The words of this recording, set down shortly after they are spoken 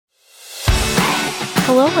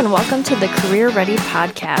Hello and welcome to the Career Ready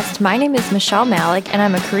podcast. My name is Michelle Malik and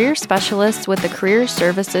I'm a career specialist with the Career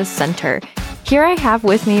Services Center. Here I have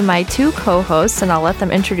with me my two co-hosts and I'll let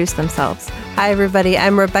them introduce themselves. Hi everybody,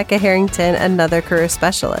 I'm Rebecca Harrington, another career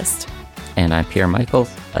specialist. And I'm Pierre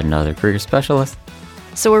Michaels, another career specialist.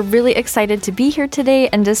 So we're really excited to be here today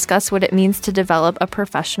and discuss what it means to develop a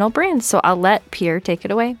professional brand. So I'll let Pierre take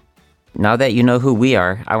it away. Now that you know who we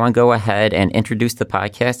are, I want to go ahead and introduce the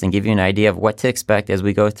podcast and give you an idea of what to expect as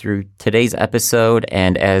we go through today's episode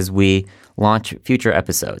and as we launch future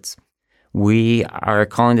episodes. We are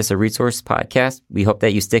calling this a resource podcast. We hope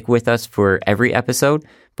that you stick with us for every episode,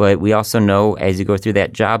 but we also know as you go through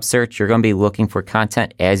that job search, you're going to be looking for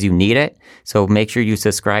content as you need it. So make sure you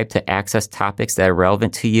subscribe to access topics that are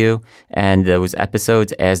relevant to you and those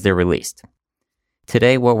episodes as they're released.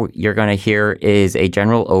 Today, what you're going to hear is a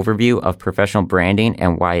general overview of professional branding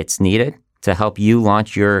and why it's needed to help you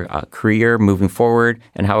launch your career moving forward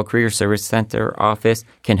and how a Career Service Center office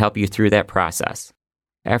can help you through that process.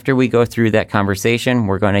 After we go through that conversation,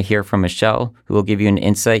 we're going to hear from Michelle, who will give you an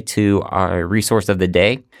insight to our resource of the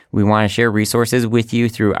day. We want to share resources with you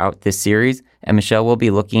throughout this series, and Michelle will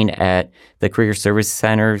be looking at the Career Service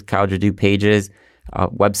Center, College of DuPage's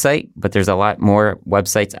website, but there's a lot more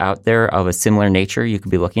websites out there of a similar nature you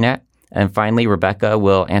could be looking at. And finally, Rebecca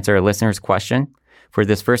will answer a listener's question. For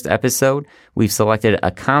this first episode, we've selected a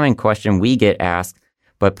common question we get asked,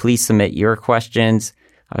 but please submit your questions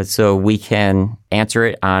so we can answer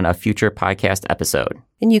it on a future podcast episode.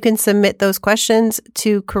 And you can submit those questions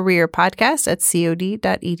to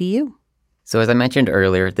careerpodcast@cod.edu. So as I mentioned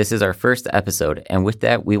earlier, this is our first episode, and with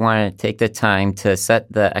that, we want to take the time to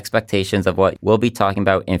set the expectations of what we'll be talking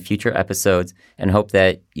about in future episodes and hope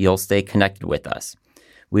that you'll stay connected with us.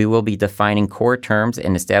 We will be defining core terms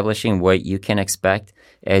and establishing what you can expect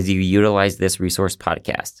as you utilize this resource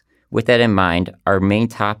podcast. With that in mind, our main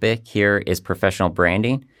topic here is professional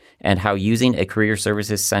branding and how using a Career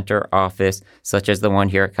Services Center office, such as the one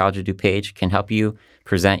here at College of DuPage, can help you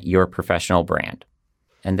present your professional brand.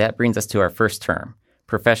 And that brings us to our first term,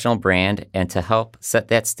 professional brand. And to help set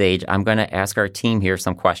that stage, I'm going to ask our team here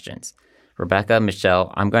some questions. Rebecca,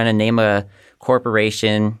 Michelle, I'm going to name a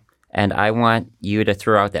corporation, and I want you to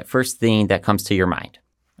throw out that first thing that comes to your mind.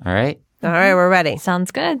 All right? All right, we're ready.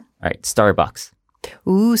 Sounds good. All right, Starbucks.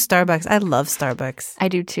 Ooh, Starbucks. I love Starbucks. I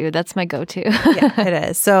do too. That's my go-to. Yeah, it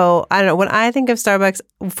is. So I don't know. When I think of Starbucks,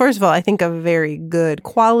 first of all, I think of very good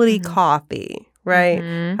quality coffee. Right?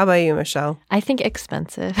 Mm-hmm. How about you, Michelle? I think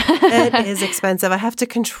expensive. It is expensive. I have to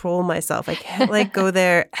control myself. I can't go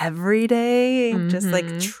there every day, just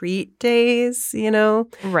treat days,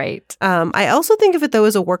 Right. I also think of it though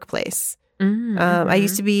as a workplace. Mm-hmm. I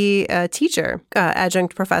used to be a teacher,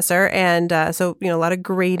 adjunct professor, and so a lot of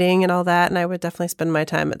grading and all that, and I would definitely spend my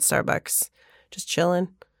time at Starbucks just chilling.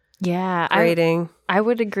 Yeah. Grading. I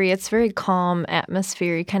would agree. It's very calm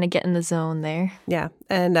atmosphere. You kind of get in the zone there. Yeah.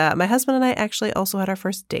 And my husband and I actually also had our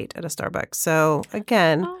first date at a Starbucks. So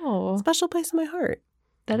again, special place in my heart.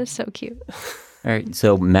 That is so cute. All right,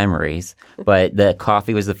 so memories, but the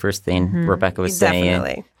coffee was the first thing Rebecca was saying.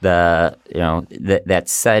 Definitely. That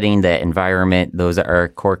setting, that environment, those are our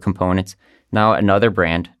core components. Now another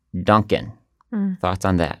brand, Dunkin'. Thoughts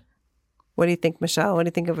on that? What do you think, Michelle? What do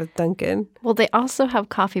you think of a Dunkin'? Well, they also have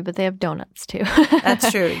coffee, but they have donuts too. That's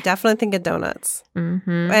true. Definitely think of donuts.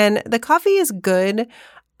 Mm-hmm. And the coffee is good.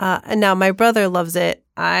 And now my brother loves it.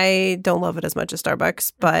 I don't love it as much as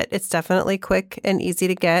Starbucks, but it's definitely quick and easy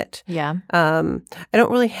to get. Yeah. I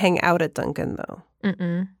don't really hang out at Dunkin' though.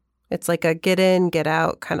 Mm-mm. It's like a get in, get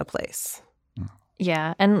out kind of place.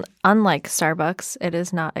 Yeah. And unlike Starbucks, it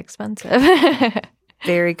is not expensive.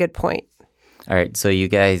 Very good point. All right, so you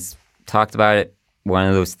guys talked about it. One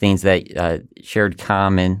of those things that shared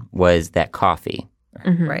common was that coffee.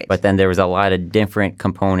 Mm-hmm. Right. But then there was a lot of different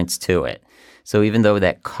components to it. So even though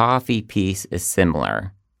that coffee piece is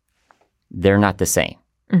similar, they're not the same,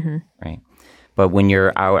 right? But when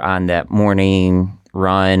you're out on that morning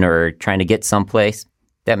run or trying to get someplace,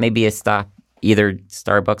 that may be a stop, either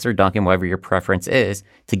Starbucks or Dunkin', whatever your preference is,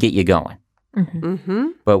 to get you going.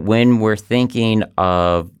 But when we're thinking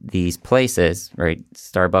of these places, right,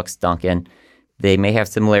 Starbucks, Dunkin', they may have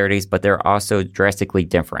similarities, but they're also drastically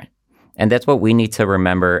different. And that's what we need to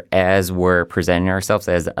remember as we're presenting ourselves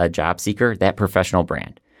as a job seeker, that professional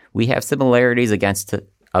brand. We have similarities against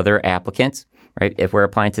other applicants, right? If we're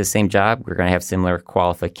applying to the same job, we're going to have similar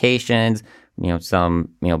qualifications, some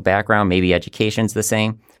background, maybe education's the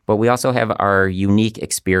same. But we also have our unique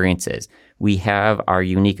experiences. We have our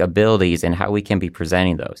unique abilities and how we can be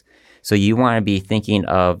presenting those. So you want to be thinking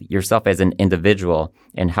of yourself as an individual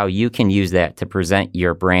and how you can use that to present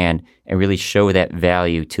your brand and really show that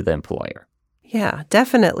value to the employer. Yeah,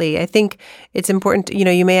 definitely. I think it's important,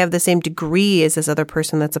 you may have the same degree as this other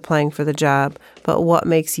person that's applying for the job, but what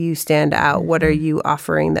makes you stand out? What are you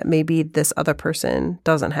offering that maybe this other person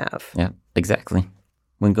doesn't have? Yeah, exactly.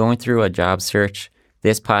 When going through a job search,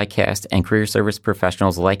 this podcast and career service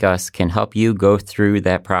professionals like us can help you go through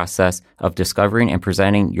that process of discovering and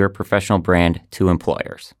presenting your professional brand to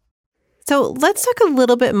employers. So let's talk a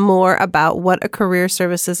little bit more about what a career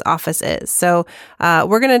services office is. So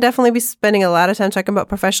we're going to definitely be spending a lot of time talking about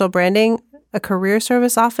professional branding. A career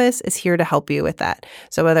service office is here to help you with that.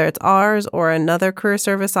 So whether it's ours or another career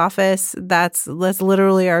service office, that's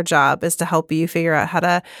literally our job, is to help you figure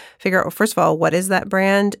out, first of all, what is that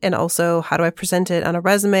brand? And also, how do I present it on a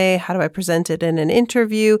resume? How do I present it in an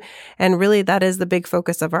interview? And really, that is the big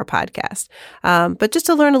focus of our podcast. But just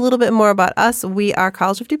to learn a little bit more about us, we are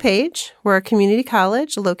College of DuPage. We're a community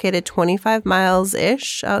college located 25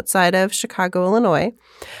 miles-ish outside of Chicago, Illinois.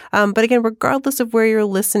 But again, regardless of where you're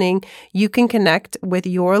listening, you can connect with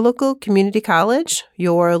your local community college,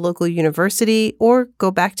 your local university, or go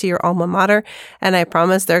back to your alma mater. And I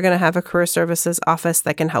promise they're going to have a career services office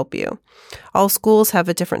that can help you. All schools have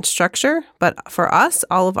a different structure, but for us,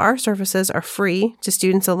 all of our services are free to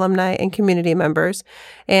students, alumni, and community members.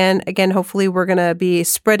 And again, hopefully we're going to be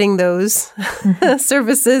spreading those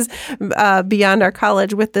services beyond our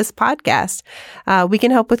college with this podcast. We can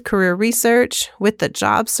help with career research, with the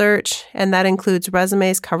job search, and that includes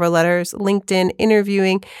resumes, cover letters, LinkedIn,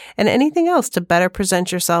 interviewing, and anything else to better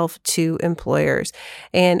present yourself to employers.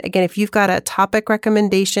 And again, if you've got a topic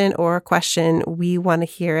recommendation or a question, we want to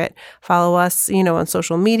hear it. Follow us, on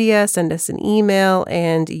social media, send us an email,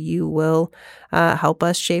 and you will help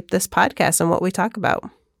us shape this podcast and what we talk about.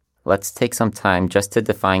 Let's take some time just to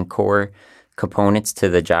define core components to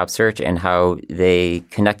the job search and how they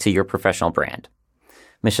connect to your professional brand.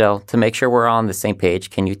 Michelle, to make sure we're all on the same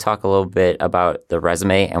page, can you talk a little bit about the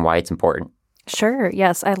resume and why it's important? Sure.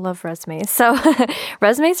 Yes, I love resumes. So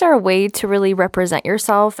resumes are a way to really represent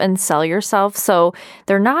yourself and sell yourself. So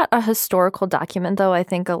they're not a historical document, though. I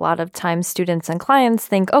think a lot of times students and clients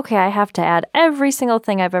think, okay, I have to add every single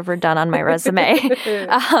thing I've ever done on my resume.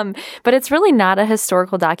 But it's really not a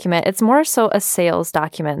historical document. It's more so a sales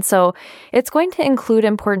document. So it's going to include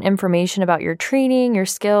important information about your training, your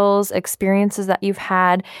skills, experiences that you've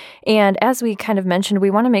had. And as we kind of mentioned,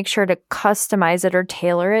 we want to make sure to customize it or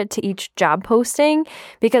tailor it to each job posting,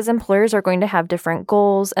 because employers are going to have different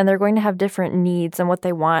goals and they're going to have different needs and what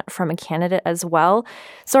they want from a candidate as well.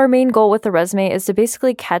 So our main goal with the resume is to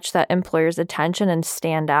basically catch that employer's attention and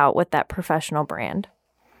stand out with that professional brand.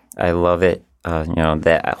 I love it.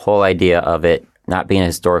 That whole idea of it not being a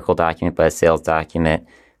historical document, but a sales document.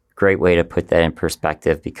 Great way to put that in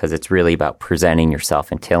perspective, because it's really about presenting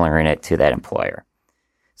yourself and tailoring it to that employer.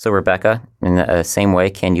 So Rebecca, in the same way,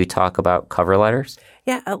 can you talk about cover letters?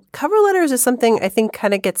 Yeah, cover letters is something I think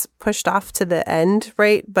kind of gets pushed off to the end,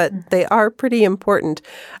 right? But they are pretty important.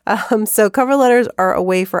 So cover letters are a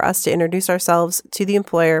way for us to introduce ourselves to the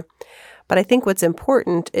employer. But I think what's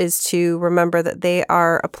important is to remember that they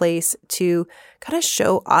are a place to kind of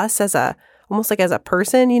show us almost like as a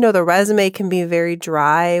person. The resume can be very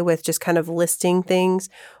dry with just kind of listing things.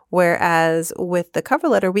 Whereas with the cover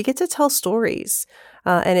letter, we get to tell stories.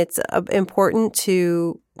 And it's important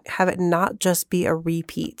to have it not just be a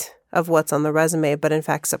repeat of what's on the resume, but in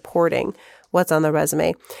fact supporting what's on the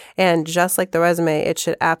resume. And just like the resume, it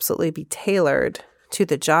should absolutely be tailored to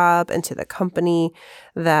the job and to the company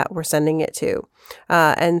that we're sending it to.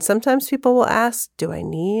 And sometimes people will ask, do I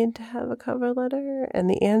need to have a cover letter? And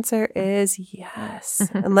the answer is yes,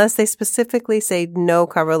 unless they specifically say no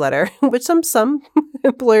cover letter, which some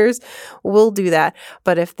employers will do that.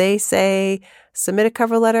 But if they say submit a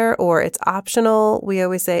cover letter or it's optional, we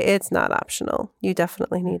always say it's not optional. You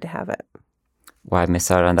definitely need to have it. Why miss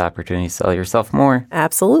out on the opportunity to sell yourself more?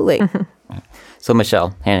 Absolutely. So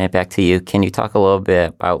Michelle, handing it back to you. Can you talk a little bit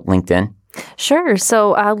about LinkedIn? Sure.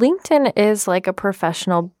 So LinkedIn is like a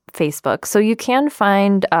professional Facebook. So you can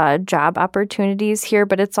find job opportunities here,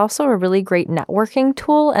 but it's also a really great networking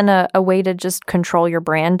tool and a way to just control your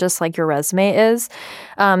brand, just like your resume is.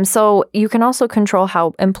 So you can also control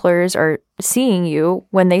how employers are seeing you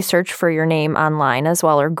when they search for your name online as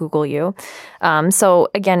well, or Google you. So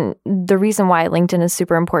again, the reason why LinkedIn is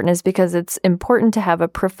super important is because it's important to have a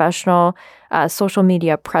professional social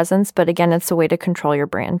media presence. But again, it's a way to control your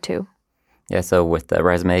brand too. Yeah, so with the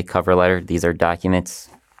resume, cover letter, these are documents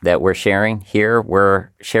that we're sharing here. We're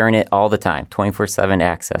sharing it all the time, 24/7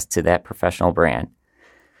 access to that professional brand.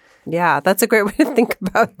 Yeah, that's a great way to think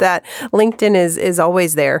about that. LinkedIn is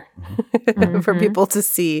always there for people to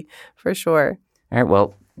see, for sure. All right.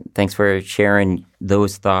 Well, thanks for sharing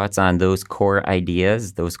those thoughts on those core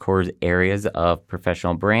ideas, those core areas of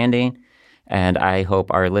professional branding. And I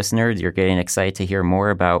hope our listeners, you're getting excited to hear more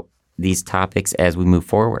about these topics as we move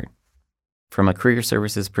forward. From a career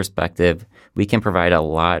services perspective, we can provide a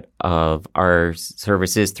lot of our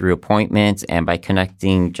services through appointments and by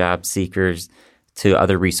connecting job seekers to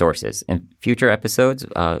other resources. In future episodes,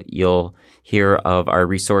 you'll hear of our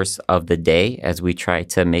resource of the day as we try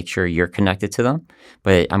to make sure you're connected to them.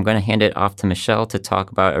 But I'm going to hand it off to Michelle to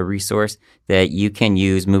talk about a resource that you can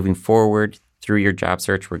use moving forward through your job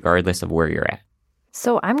search, regardless of where you're at.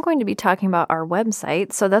 So I'm going to be talking about our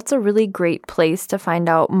website. So that's a really great place to find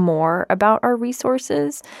out more about our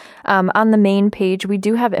resources. On the main page, we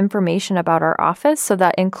do have information about our office. So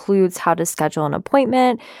that includes how to schedule an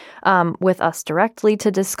appointment with us directly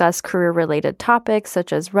to discuss career-related topics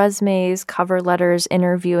such as resumes, cover letters,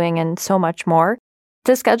 interviewing, and so much more.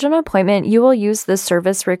 To schedule an appointment, you will use the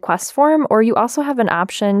service request form, or you also have an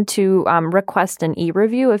option to request an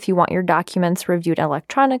e-review if you want your documents reviewed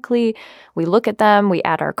electronically. We look at them, we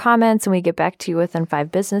add our comments, and we get back to you within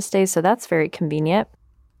 5 business days, so that's very convenient.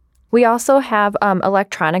 We also have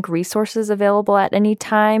electronic resources available at any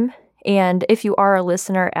time, and if you are a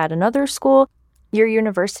listener at another school, your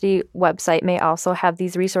university website may also have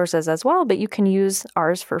these resources as well, but you can use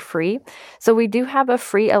ours for free. So we do have a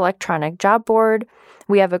free electronic job board.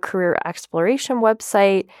 We have a career exploration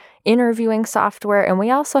website, interviewing software, and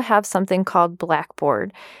we also have something called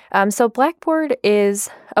Blackboard. So Blackboard is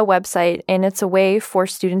a website, and it's a way for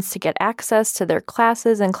students to get access to their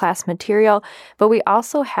classes and class material, but we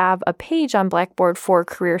also have a page on Blackboard for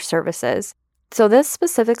career services. So this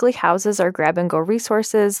specifically houses our grab-and-go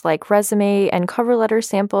resources like resume and cover letter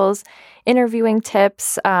samples, interviewing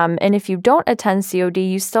tips, and if you don't attend COD,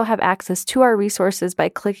 you still have access to our resources by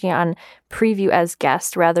clicking on Preview as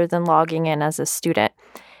Guest rather than logging in as a student.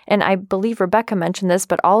 And I believe Rebecca mentioned this,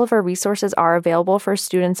 but all of our resources are available for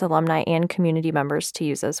students, alumni, and community members to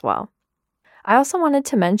use as well. I also wanted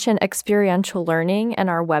to mention experiential learning and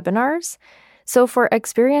our webinars. So for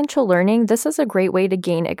experiential learning, this is a great way to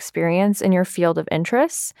gain experience in your field of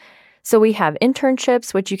interests. So we have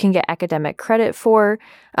internships, which you can get academic credit for.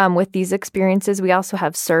 With these experiences, we also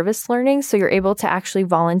have service learning, so you're able to actually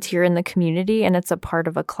volunteer in the community and it's a part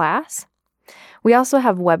of a class. We also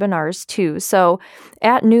have webinars too. So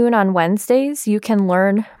at noon on Wednesdays, you can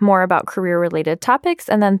learn more about career-related topics.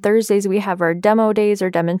 And then Thursdays, we have our demo days or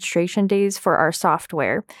demonstration days for our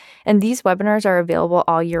software. And these webinars are available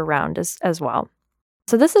all year round as well.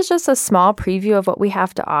 So this is just a small preview of what we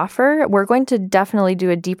have to offer. We're going to definitely do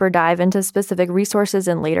a deeper dive into specific resources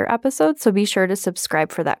in later episodes, so be sure to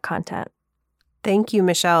subscribe for that content. Thank you,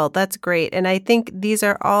 Michelle. That's great. And I think these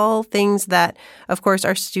are all things that, of course,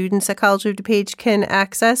 our students at College of DuPage can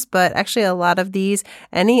access, but actually a lot of these,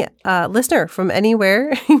 any listener from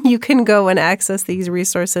anywhere, you can go and access these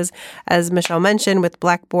resources. As Michelle mentioned, with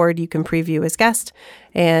Blackboard, you can preview as guest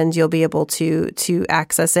and you'll be able to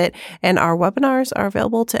access it. And our webinars are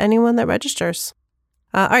available to anyone that registers.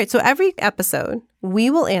 All right, so every episode, we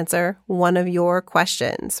will answer one of your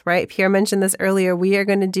questions, right? Pierre mentioned this earlier. We are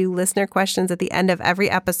going to do listener questions at the end of every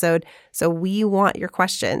episode, so we want your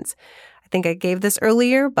questions. I think I gave this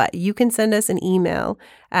earlier, but you can send us an email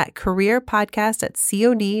at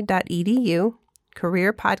careerpodcast@cod.edu,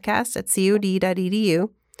 careerpodcast@cod.edu,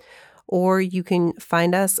 or you can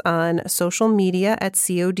find us on social media at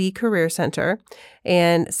COD Career Center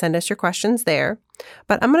and send us your questions there.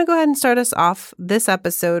 But I'm going to go ahead and start us off this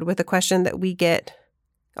episode with a question that we get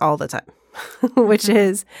all the time, which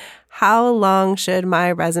is, how long should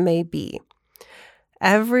my resume be?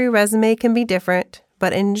 Every resume can be different,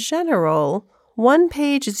 but in general, 1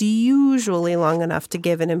 page is usually long enough to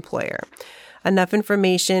give an employer. Enough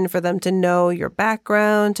information for them to know your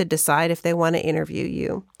background, to decide if they want to interview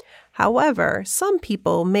you. However, some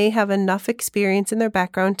people may have enough experience in their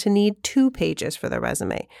background to need 2 pages for their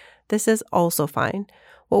resume. This is also fine.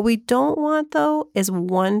 What we don't want, though, is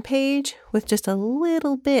 1 page with just a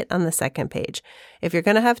little bit on the second page. If you're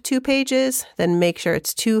going to have 2 pages, then make sure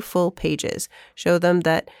it's 2 full pages. Show them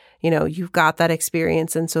that, you've got that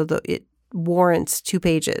experience, and so it warrants 2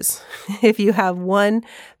 pages. If you have 1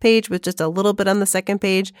 page with just a little bit on the second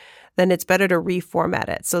page, then it's better to reformat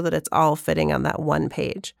it so that it's all fitting on that 1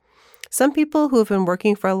 page. Some people who have been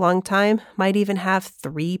working for a long time might even have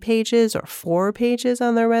 3 pages or 4 pages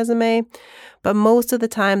on their resume, but most of the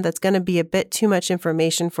time that's going to be a bit too much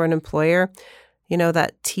information for an employer.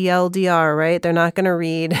 that TLDR, right? They're not going to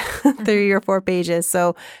read 3 or 4 pages.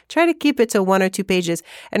 So try to keep it to 1 or 2 pages.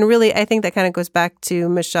 And really, I think that kind of goes back to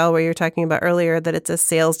Michelle, where you were talking about earlier, that it's a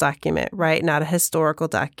sales document, right? Not a historical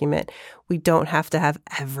document. We don't have to have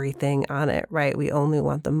everything on it, right? We only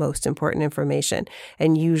want the most important information.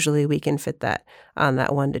 And usually we can fit that on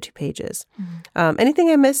that 1 to 2 pages. Anything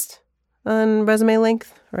I missed on resume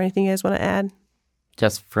length or anything you guys want to add?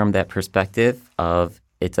 Just from that perspective of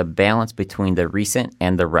it's a balance between the recent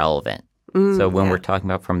and the relevant. So when we're talking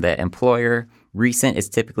about from the employer, recent is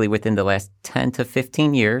typically within the last 10 to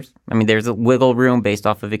 15 years. I mean, there's a wiggle room based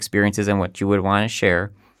off of experiences and what you would want to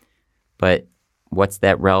share. But what's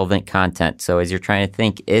that relevant content? So as you're trying to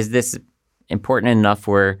think, is this important enough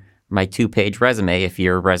for my 2-page resume? If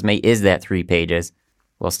your resume is that 3 pages,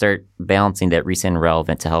 we'll start balancing that recent and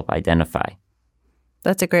relevant to help identify.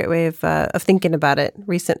 That's a great way of thinking about it,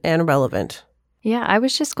 recent and relevant. Yeah, I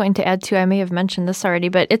was just going to add too, I may have mentioned this already,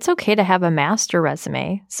 but it's okay to have a master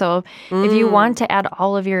resume. So if you want to add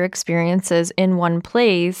all of your experiences in one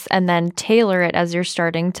place and then tailor it as you're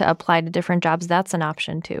starting to apply to different jobs, that's an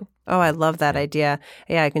option too. Oh, I love that idea.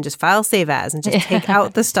 Yeah, I can just file save as and just take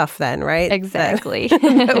out the stuff then, right? Exactly.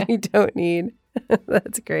 That we don't need.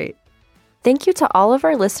 That's great. Thank you to all of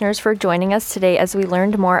our listeners for joining us today as we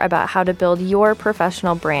learned more about how to build your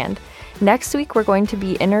professional brand. Next week, we're going to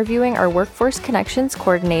be interviewing our Workforce Connections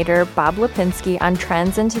coordinator, Bob Lipinski, on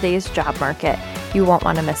trends in today's job market. You won't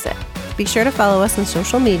want to miss it. Be sure to follow us on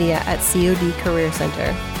social media at COD Career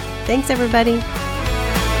Center. Thanks, everybody.